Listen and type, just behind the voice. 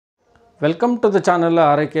Welcome to the channel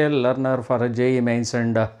RAKL Learner for JEE Mains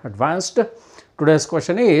and Advanced. Today's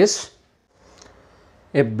question is,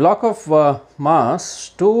 a block of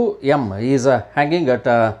mass 2m is hanging at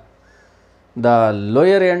the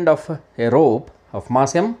lower end of a rope of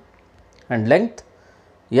mass m and length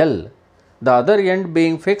L, the other end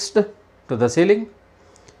being fixed to the ceiling.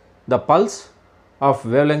 The pulse of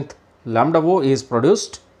wavelength lambda O is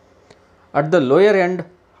produced at the lower end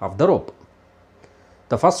of the rope.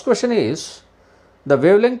 The first question is the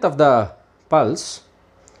wavelength of the pulse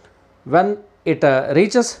when it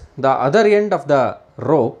reaches the other end of the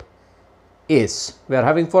rope is, we are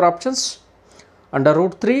having four options: under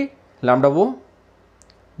root 3 lambda O,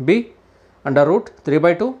 B under root 3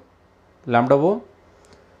 by 2 lambda O,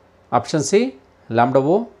 option C lambda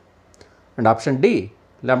O, and option D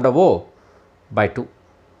lambda O by 2.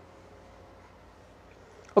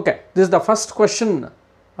 Okay, this is the first question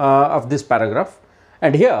of this paragraph.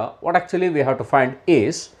 And here what actually we have to find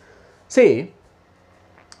is, see,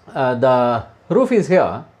 the roof is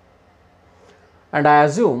here and I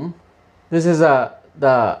assume this is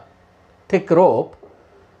the thick rope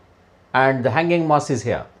and the hanging mass is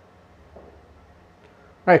here,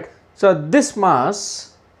 right. So this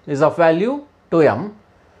mass is of value 2m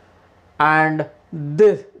and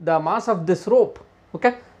the mass of this rope,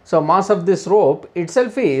 okay. So mass of this rope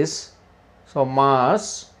itself is, so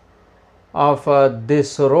mass of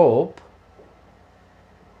this rope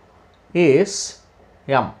is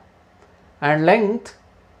m and length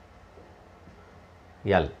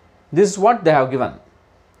L. This is what they have given.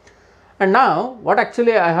 And now what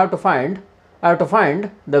actually I have to find? I have to find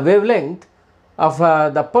the wavelength of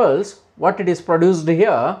the pulse, what it is produced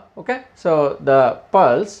here, okay. So the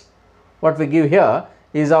pulse what we give here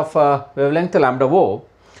is of wavelength lambda O.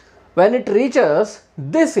 When it reaches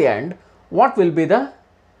this end, what will be the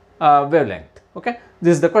wavelength, okay.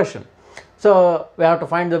 This is the question. So we have to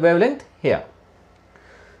find the wavelength here.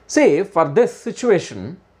 See, for this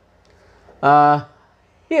situation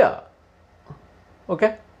here,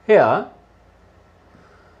 okay, here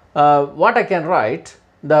what I can write,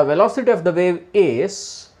 the velocity of the wave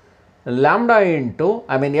is lambda into,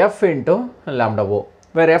 f into lambda O,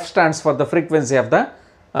 where f stands for the frequency of the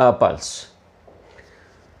pulse.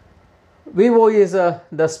 Vo is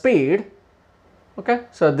the speed, okay.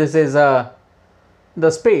 So this is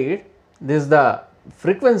the speed, this is the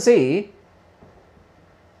frequency,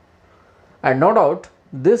 and no doubt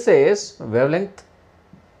this is wavelength,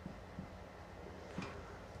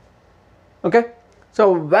 okay.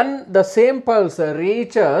 So when the same pulse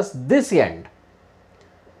reaches this end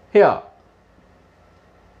here,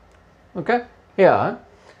 okay, here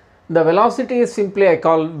the velocity is simply I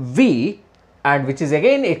call v, and which is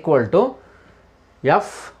again equal to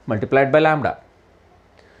f multiplied by lambda.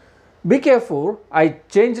 Be careful, I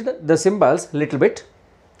changed the symbols little bit.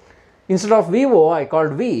 Instead of Vo, I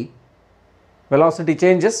called V. Velocity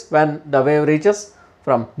changes when the wave reaches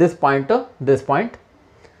from this point to this point.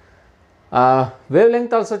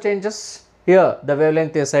 Wavelength also changes. Here the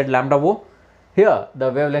wavelength is said lambda O. Here the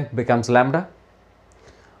wavelength becomes lambda.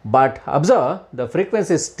 But observe, the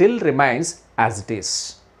frequency still remains as it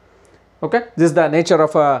is. Okay, this is the nature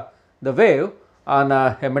of the wave on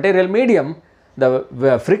a material medium.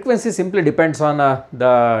 The frequency simply depends on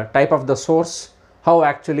the type of the source, how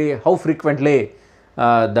frequently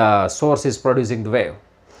the source is producing the wave.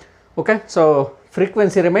 Okay, so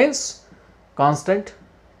frequency remains constant,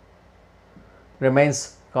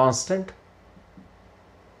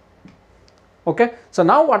 Okay, so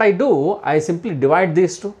now what I do, I simply divide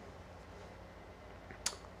these two.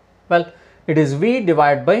 Well, it is V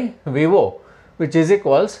divided by Vo, which is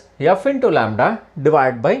equals f into lambda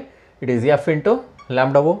divided by, it is f into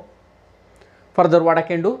lambda O. Further what I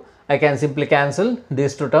can do, I can simply cancel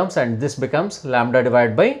these two terms and this becomes lambda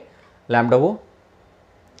divided by lambda O.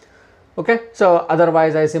 Okay, so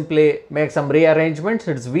otherwise I simply make some rearrangements.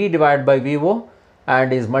 It is V divided by Vo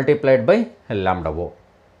and is multiplied by lambda O.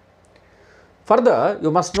 Further, you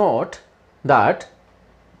must note that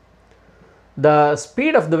the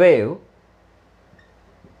speed of the wave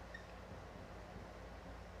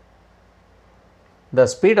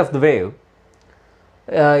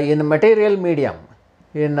in material medium,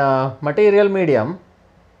 okay, material medium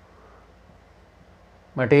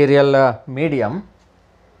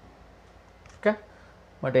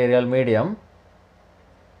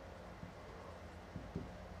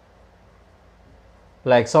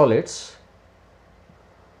like solids,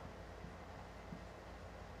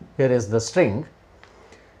 here is the string,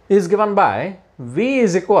 is given by V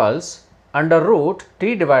is equals under root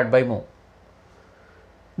T divided by mu.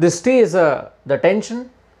 This T is the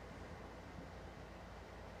tension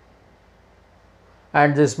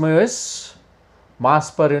and this mu is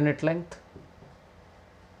mass per unit length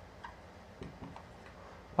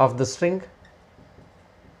of the string.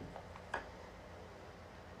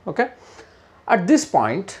 Okay. At this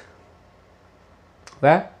point,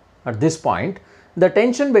 the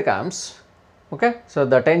tension becomes, okay, so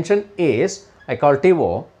the tension is, I call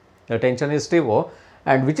TO, the tension is TO,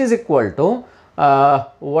 and which is equal to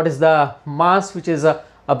what is the mass which is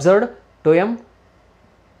observed, 2m,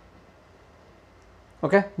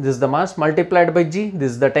 okay, this is the mass multiplied by g,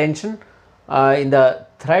 this is the tension in the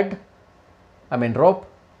thread, I mean rope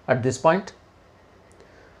at this point,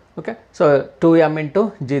 okay. So 2m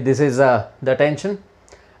into g, this is the tension,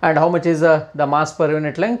 and how much is the mass per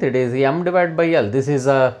unit length? It is m divided by L. This is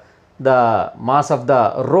the mass of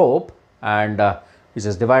the rope, and which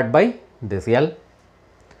is divided by this L,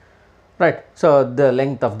 right. So the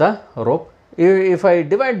length of the rope. If I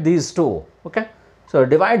divide these two, okay, so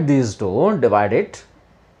divide these two, divide it,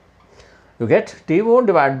 you get TO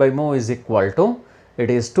divided by mu is equal to, it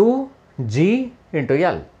is 2g into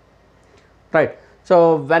L, right.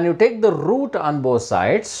 So when you take the root on both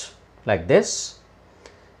sides like this,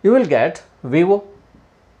 you will get VO,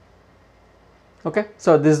 okay.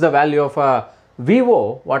 So this is the value of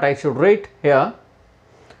VO, what I should write here.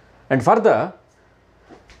 And further,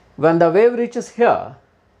 when the wave reaches here,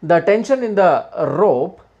 the tension in the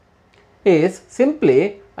rope is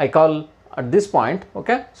simply, I call at this point,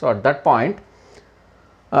 okay. So at that point,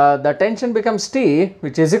 the tension becomes T,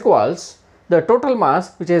 which is equals the total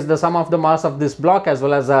mass, which is the sum of the mass of this block as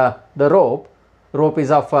well as the rope. Rope is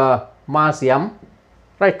of mass m,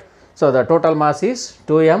 right. So the total mass is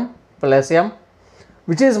 2m plus m,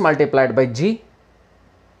 which is multiplied by g,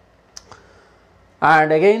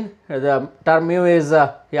 and again the term mu is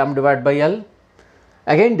m divided by L,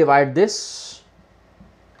 again divide this,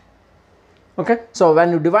 okay. So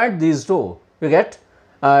when you divide these two, you get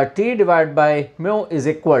T divided by mu is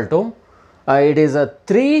equal to, it is a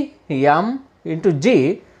 3m into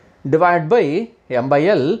g divided by m by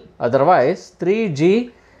L, otherwise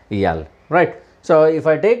 3g L, right. So if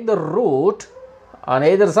I take the root on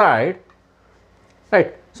either side,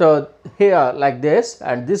 right, so here like this,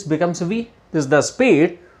 and this becomes V, this is the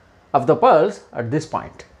speed of the pulse at this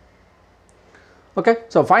point, okay.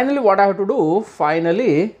 So finally what I have to do,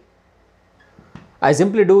 finally I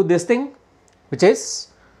simply do this thing, which is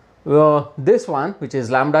this one, which is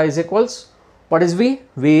lambda is equals, what is V?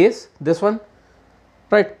 V is this one,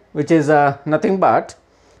 right, which is nothing but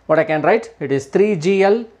what I can write, it is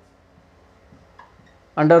 3gl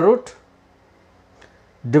under root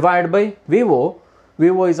divided by VO.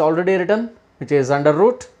 VO is already written, which is under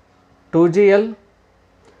root 2gl,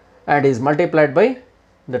 and is multiplied by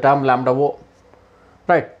the term lambda O,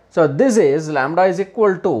 right. So this is lambda is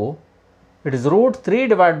equal to, it is root 3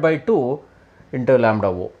 divided by 2 into lambda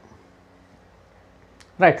O,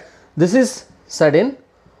 right. This is said in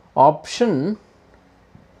option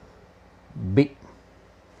B.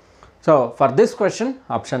 So for this question,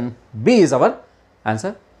 option B is our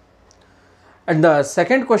answer. And the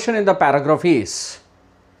second question in the paragraph is,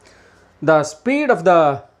 the speed of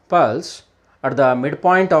the pulse at the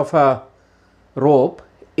midpoint of a rope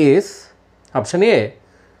is, option A,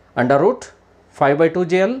 under root 5 by 2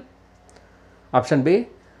 GL, option B,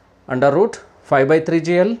 under root 5 by 3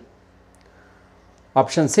 GL,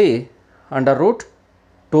 option C, under root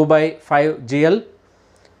 2 by 5 GL,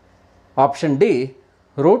 option D,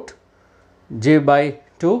 root G by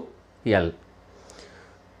 2 L.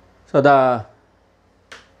 So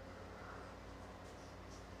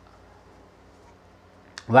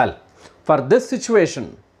for this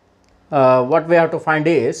situation, what we have to find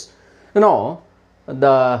is,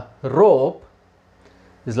 the rope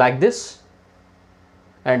is like this,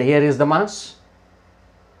 and here is the mass.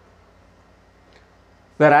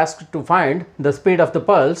 We are asked to find the speed of the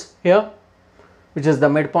pulse here, which is the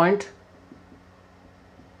midpoint,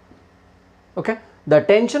 okay. The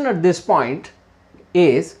tension at this point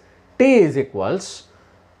is T is equals,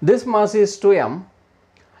 this mass is 2m,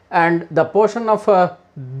 and the portion of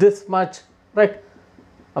this much, right,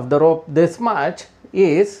 of the rope, this much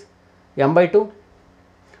is m by 2.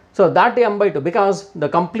 So that m by 2, because the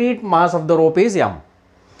complete mass of the rope is m.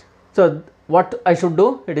 So what I should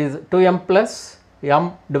do, it is 2m plus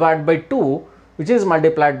m divided by 2, which is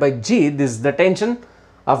multiplied by g. This is the tension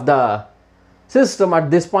of the system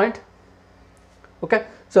at this point, okay.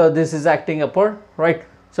 So this is acting upward, right.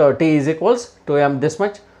 So T is equals 2m this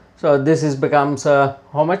much. So this is becomes how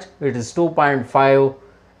much? It is 2.5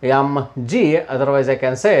 mg, otherwise I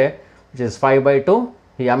can say which is 5 by 2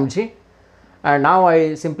 mg. And now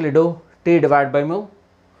I simply do T divided by mu,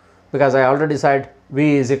 because I already said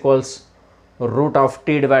V is equals root of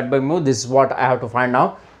t divided by mu. This is what I have to find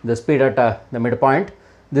now, the speed at the midpoint.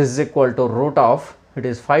 This is equal to root of, it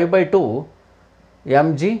is 5 by 2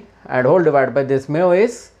 mg, and whole divided by this mu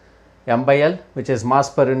is m by L, which is mass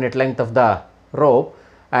per unit length of the rope,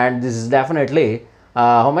 and this is definitely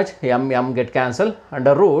how much, m get cancelled,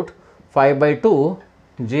 under root 5 by 2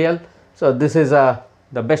 GL. So this is the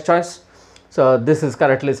best choice. So this is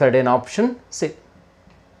correctly said in option C.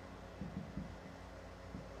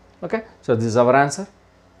 Okay, so this is our answer.